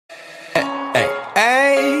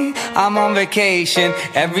I'm on vacation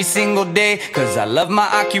every single day, cause I love my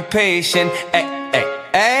occupation.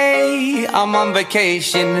 Hey, I'm on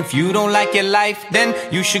vacation. If you don't like your life, then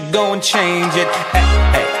you should go and change it.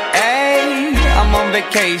 Hey, I'm on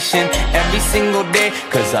vacation every single day,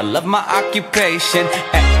 cause I love my occupation.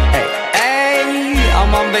 Hey,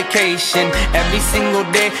 I'm on vacation every single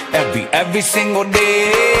day, every single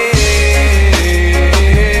day.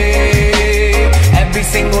 Every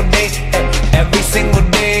single day, every single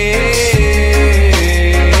day.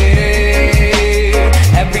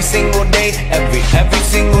 Every single day, every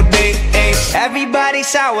single day. Everybody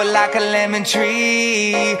sour like a lemon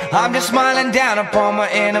tree. I'm just smiling down upon my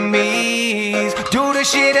enemies. Do the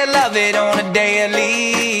shit I love it on a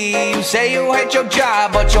daily. You say you hate your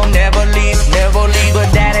job, but you'll never leave, never leave.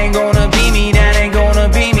 But that ain't gonna be me, that ain't gonna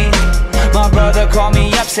be me. My brother called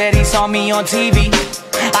me up, said he saw me on TV.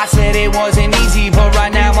 I said it wasn't easy, but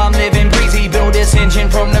right now I'm living breezy. Build this engine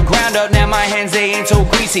from the ground up, now my hands, they ain't so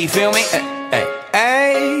greasy, feel me?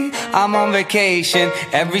 Hey, I'm on vacation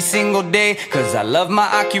every single day, cause I love my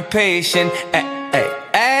occupation.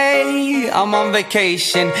 Hey, I'm on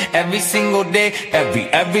vacation every single day,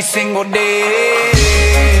 every single day.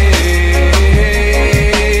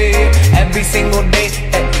 Every single day,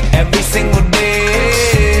 every single day.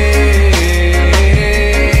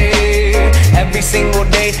 Every single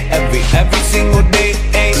day, every single day.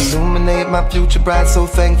 Illuminate my future bright, so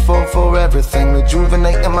thankful for everything.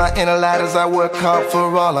 Rejuvenating my inner light as I work hard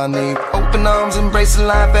for all I need. Open arms, embracing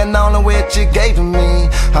life and all of which you gave me.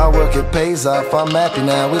 Hard work, it pays off, I'm happy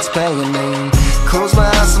now, it's paying me. Close my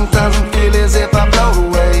eyes sometimes and feel as if I float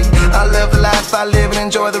away. I love the life I live and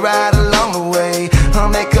enjoy the ride along the way. I'll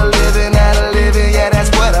make a living out of living, yeah, that's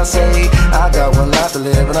what I say. I got one life to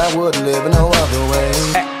live and I wouldn't live in no other way.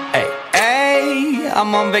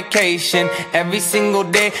 I'm on vacation every single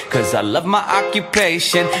day, cause I love my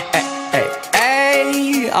occupation.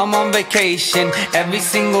 Hey, I'm on vacation every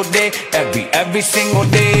single day, every single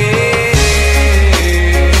day.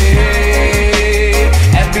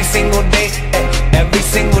 Every single day, every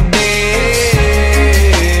single day.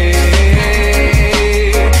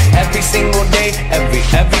 Every single day, every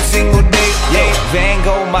single day. Yeah, Van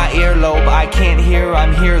Gogh, my earlobe, I can't hear,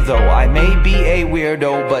 I'm here though. I may be a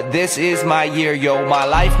weirdo, but this is my year, yo. My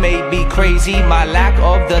life may be crazy, my lack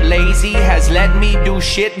of the lazy has let me do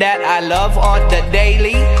shit that I love on the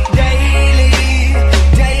daily. Daily,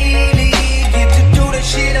 daily, get to do the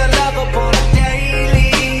shit I love upon a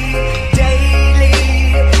daily. Daily,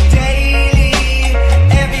 daily,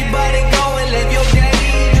 everybody go and live your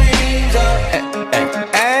daydreams up.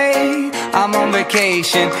 Hey, I'm on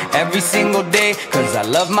vacation every single day, cause I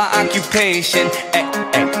love my occupation.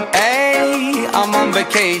 Hey, I'm on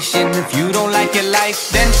vacation. If you don't like your life,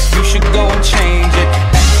 then you should go and change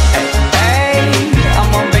it.